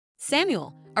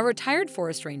Samuel, a retired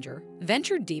forest ranger,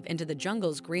 ventured deep into the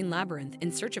jungle's green labyrinth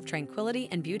in search of tranquility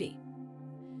and beauty.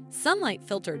 Sunlight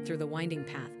filtered through the winding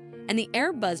path, and the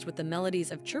air buzzed with the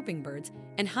melodies of chirping birds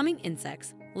and humming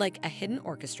insects like a hidden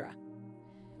orchestra.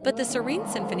 But the serene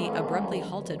symphony abruptly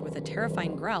halted with a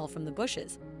terrifying growl from the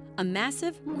bushes. A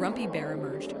massive, grumpy bear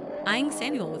emerged, eyeing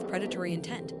Samuel with predatory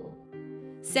intent.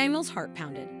 Samuel's heart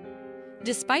pounded.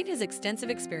 Despite his extensive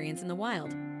experience in the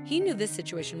wild, he knew this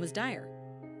situation was dire.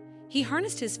 He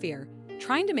harnessed his fear,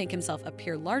 trying to make himself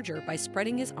appear larger by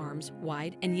spreading his arms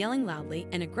wide and yelling loudly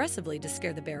and aggressively to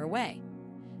scare the bear away.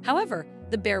 However,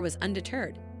 the bear was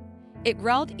undeterred. It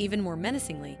growled even more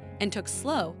menacingly and took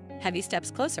slow, heavy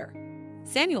steps closer.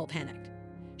 Samuel panicked.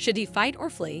 Should he fight or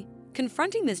flee?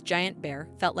 Confronting this giant bear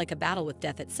felt like a battle with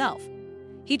death itself.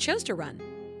 He chose to run.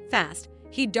 Fast,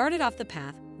 he darted off the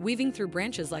path, weaving through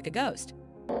branches like a ghost.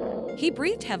 He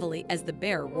breathed heavily as the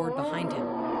bear roared behind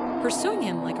him, pursuing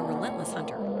him like a relentless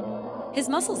hunter. His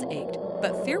muscles ached,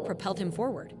 but fear propelled him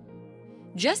forward.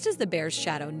 Just as the bear's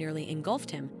shadow nearly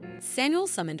engulfed him, Samuel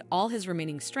summoned all his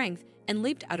remaining strength and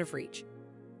leaped out of reach.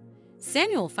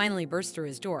 Samuel finally burst through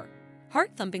his door,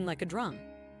 heart thumping like a drum.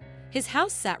 His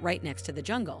house sat right next to the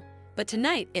jungle, but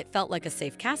tonight it felt like a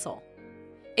safe castle.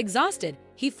 Exhausted,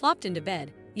 he flopped into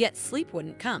bed, yet sleep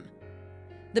wouldn't come.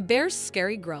 The bear's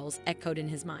scary growls echoed in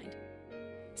his mind.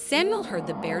 Samuel heard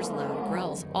the bear's loud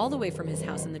growls all the way from his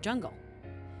house in the jungle.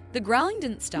 The growling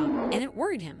didn't stop, and it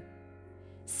worried him.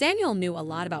 Samuel knew a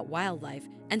lot about wildlife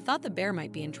and thought the bear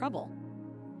might be in trouble.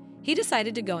 He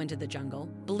decided to go into the jungle,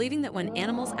 believing that when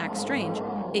animals act strange,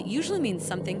 it usually means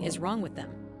something is wrong with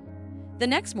them. The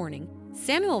next morning,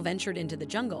 Samuel ventured into the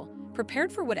jungle,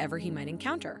 prepared for whatever he might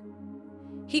encounter.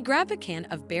 He grabbed a can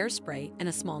of bear spray and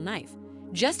a small knife,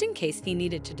 just in case he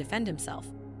needed to defend himself.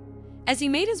 As he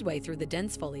made his way through the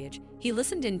dense foliage, he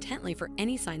listened intently for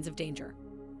any signs of danger.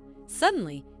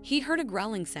 Suddenly, he heard a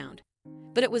growling sound,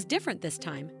 but it was different this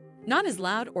time, not as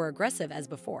loud or aggressive as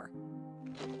before.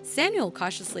 Samuel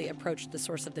cautiously approached the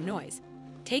source of the noise,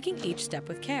 taking each step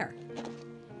with care.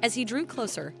 As he drew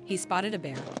closer, he spotted a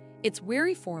bear, its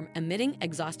weary form emitting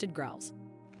exhausted growls.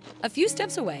 A few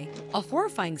steps away, a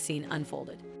horrifying scene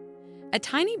unfolded. A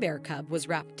tiny bear cub was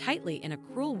wrapped tightly in a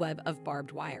cruel web of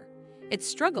barbed wire, its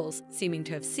struggles seeming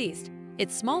to have ceased,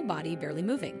 its small body barely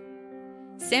moving.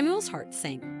 Samuel's heart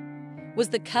sank. Was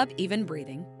the cub even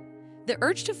breathing? The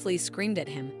urge to flee screamed at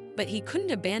him, but he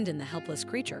couldn't abandon the helpless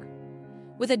creature.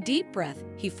 With a deep breath,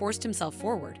 he forced himself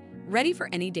forward, ready for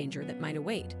any danger that might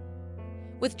await.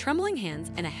 With trembling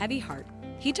hands and a heavy heart,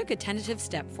 he took a tentative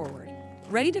step forward,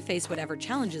 ready to face whatever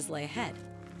challenges lay ahead.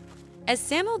 As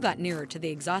Samuel got nearer to the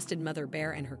exhausted mother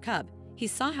bear and her cub, he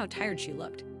saw how tired she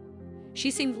looked.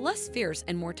 She seemed less fierce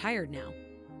and more tired now.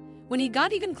 When he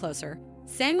got even closer,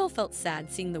 Samuel felt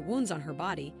sad seeing the wounds on her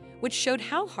body, which showed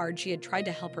how hard she had tried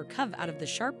to help her cub out of the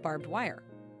sharp barbed wire.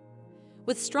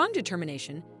 With strong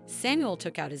determination, Samuel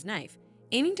took out his knife,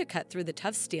 aiming to cut through the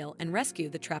tough steel and rescue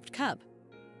the trapped cub.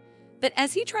 But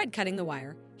as he tried cutting the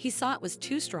wire, he saw it was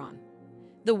too strong.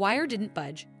 The wire didn't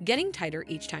budge, getting tighter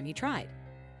each time he tried.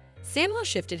 Samuel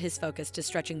shifted his focus to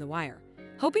stretching the wire,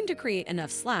 hoping to create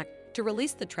enough slack to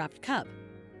release the trapped cub.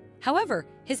 However,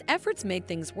 his efforts made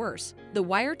things worse. The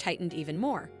wire tightened even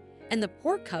more, and the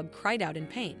poor cub cried out in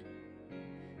pain.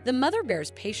 The mother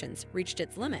bear's patience reached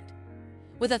its limit.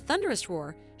 With a thunderous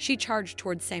roar, she charged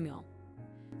towards Samuel.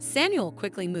 Samuel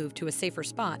quickly moved to a safer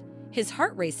spot, his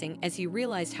heart racing as he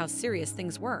realized how serious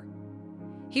things were.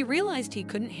 He realized he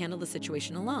couldn't handle the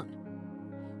situation alone.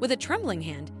 With a trembling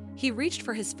hand, he reached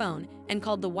for his phone and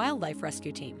called the wildlife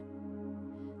rescue team.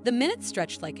 The minutes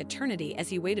stretched like eternity as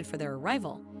he waited for their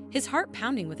arrival, his heart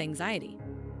pounding with anxiety.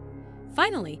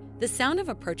 Finally, the sound of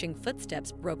approaching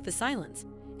footsteps broke the silence,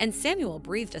 and Samuel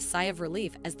breathed a sigh of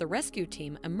relief as the rescue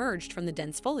team emerged from the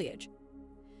dense foliage.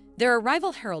 Their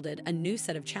arrival heralded a new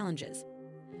set of challenges.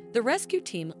 The rescue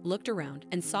team looked around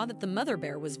and saw that the mother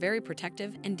bear was very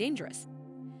protective and dangerous.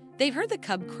 They heard the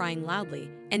cub crying loudly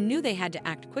and knew they had to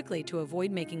act quickly to avoid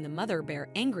making the mother bear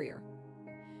angrier.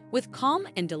 With calm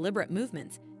and deliberate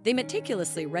movements, they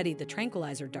meticulously readied the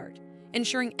tranquilizer dart,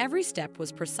 ensuring every step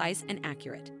was precise and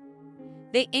accurate.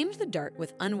 They aimed the dart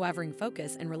with unwavering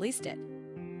focus and released it.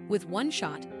 With one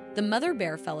shot, the mother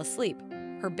bear fell asleep,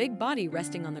 her big body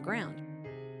resting on the ground.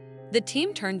 The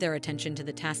team turned their attention to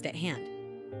the task at hand.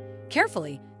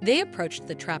 Carefully, they approached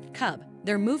the trapped cub,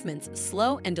 their movements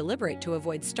slow and deliberate to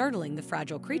avoid startling the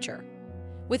fragile creature.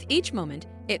 With each moment,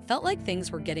 it felt like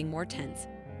things were getting more tense,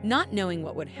 not knowing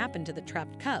what would happen to the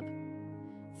trapped cub.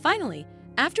 Finally,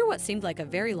 after what seemed like a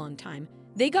very long time,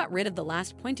 they got rid of the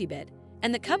last pointy bit,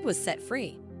 and the cub was set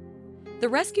free. The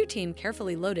rescue team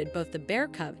carefully loaded both the bear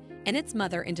cub and its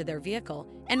mother into their vehicle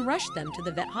and rushed them to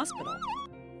the vet hospital.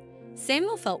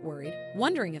 Samuel felt worried,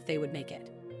 wondering if they would make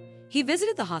it. He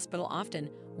visited the hospital often,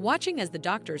 watching as the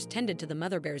doctors tended to the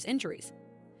mother bear's injuries.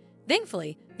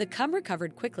 Thankfully, the cub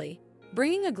recovered quickly,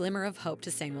 bringing a glimmer of hope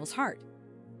to Samuel's heart.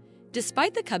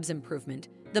 Despite the cub's improvement,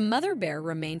 the mother bear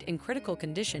remained in critical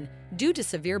condition due to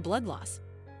severe blood loss.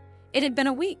 It had been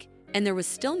a week, and there was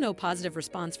still no positive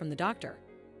response from the doctor.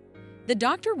 The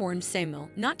doctor warned Samuel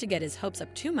not to get his hopes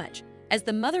up too much, as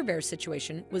the mother bear's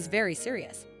situation was very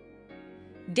serious.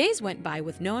 Days went by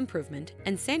with no improvement,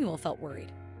 and Samuel felt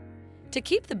worried. To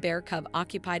keep the bear cub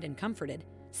occupied and comforted,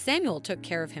 Samuel took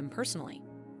care of him personally.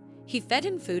 He fed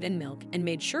him food and milk and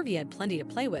made sure he had plenty to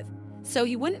play with, so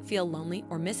he wouldn't feel lonely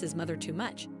or miss his mother too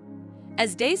much.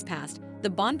 As days passed, the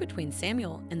bond between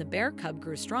Samuel and the bear cub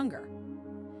grew stronger.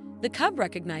 The cub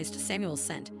recognized Samuel's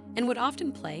scent and would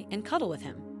often play and cuddle with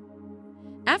him.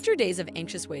 After days of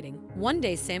anxious waiting, one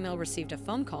day Samuel received a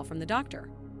phone call from the doctor.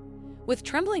 With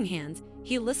trembling hands,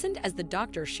 he listened as the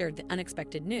doctor shared the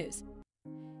unexpected news.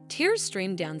 Tears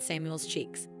streamed down Samuel's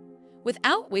cheeks.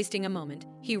 Without wasting a moment,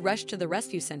 he rushed to the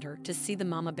rescue center to see the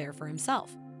mama bear for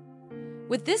himself.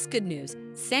 With this good news,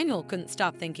 Samuel couldn't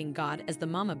stop thanking God as the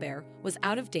mama bear was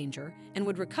out of danger and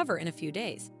would recover in a few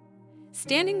days.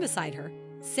 Standing beside her,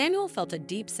 Samuel felt a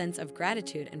deep sense of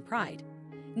gratitude and pride,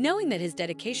 knowing that his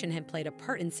dedication had played a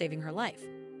part in saving her life.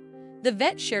 The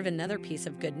vet shared another piece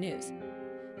of good news.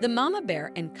 The mama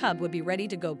bear and cub would be ready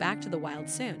to go back to the wild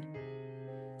soon.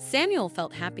 Samuel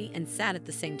felt happy and sad at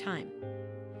the same time.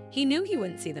 He knew he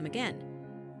wouldn't see them again.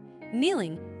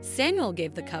 Kneeling, Samuel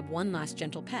gave the cub one last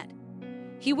gentle pet.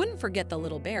 He wouldn't forget the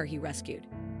little bear he rescued.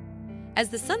 As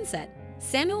the sun set,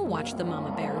 Samuel watched the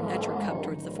mama bear nudge her cub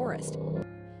towards the forest.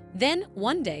 Then,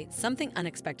 one day, something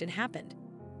unexpected happened.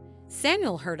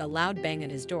 Samuel heard a loud bang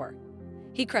at his door.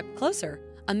 He crept closer,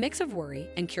 a mix of worry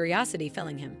and curiosity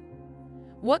filling him.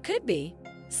 What could it be?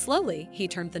 Slowly, he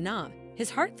turned the knob, his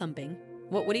heart thumping.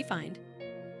 What would he find?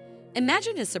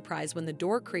 Imagine his surprise when the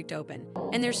door creaked open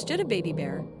and there stood a baby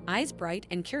bear, eyes bright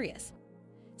and curious.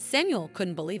 Samuel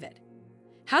couldn't believe it.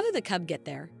 How did the cub get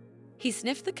there? He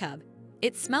sniffed the cub.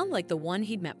 It smelled like the one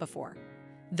he'd met before.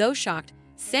 Though shocked,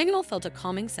 Samuel felt a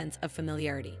calming sense of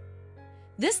familiarity.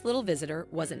 This little visitor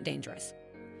wasn't dangerous.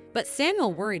 But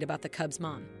Samuel worried about the cub's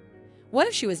mom. What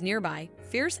if she was nearby,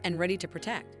 fierce and ready to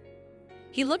protect?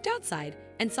 He looked outside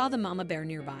and saw the mama bear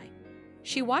nearby.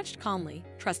 She watched calmly,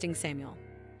 trusting Samuel.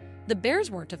 The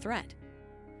bears weren't a threat.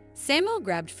 Samuel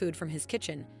grabbed food from his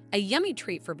kitchen, a yummy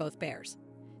treat for both bears.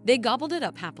 They gobbled it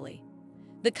up happily.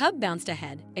 The cub bounced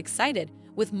ahead, excited,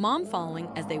 with Mom following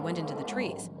as they went into the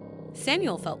trees.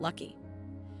 Samuel felt lucky.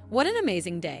 What an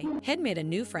amazing day! Had made a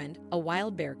new friend, a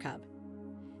wild bear cub.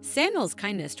 Samuel's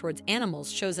kindness towards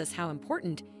animals shows us how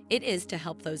important it is to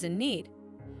help those in need,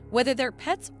 whether they're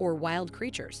pets or wild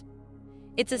creatures.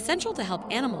 It's essential to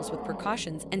help animals with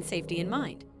precautions and safety in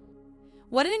mind.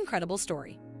 What an incredible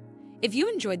story! If you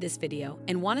enjoyed this video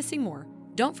and want to see more,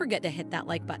 don't forget to hit that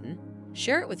like button,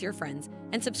 share it with your friends,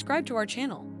 and subscribe to our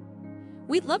channel.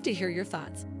 We'd love to hear your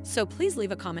thoughts, so please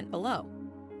leave a comment below.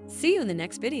 See you in the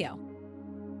next video.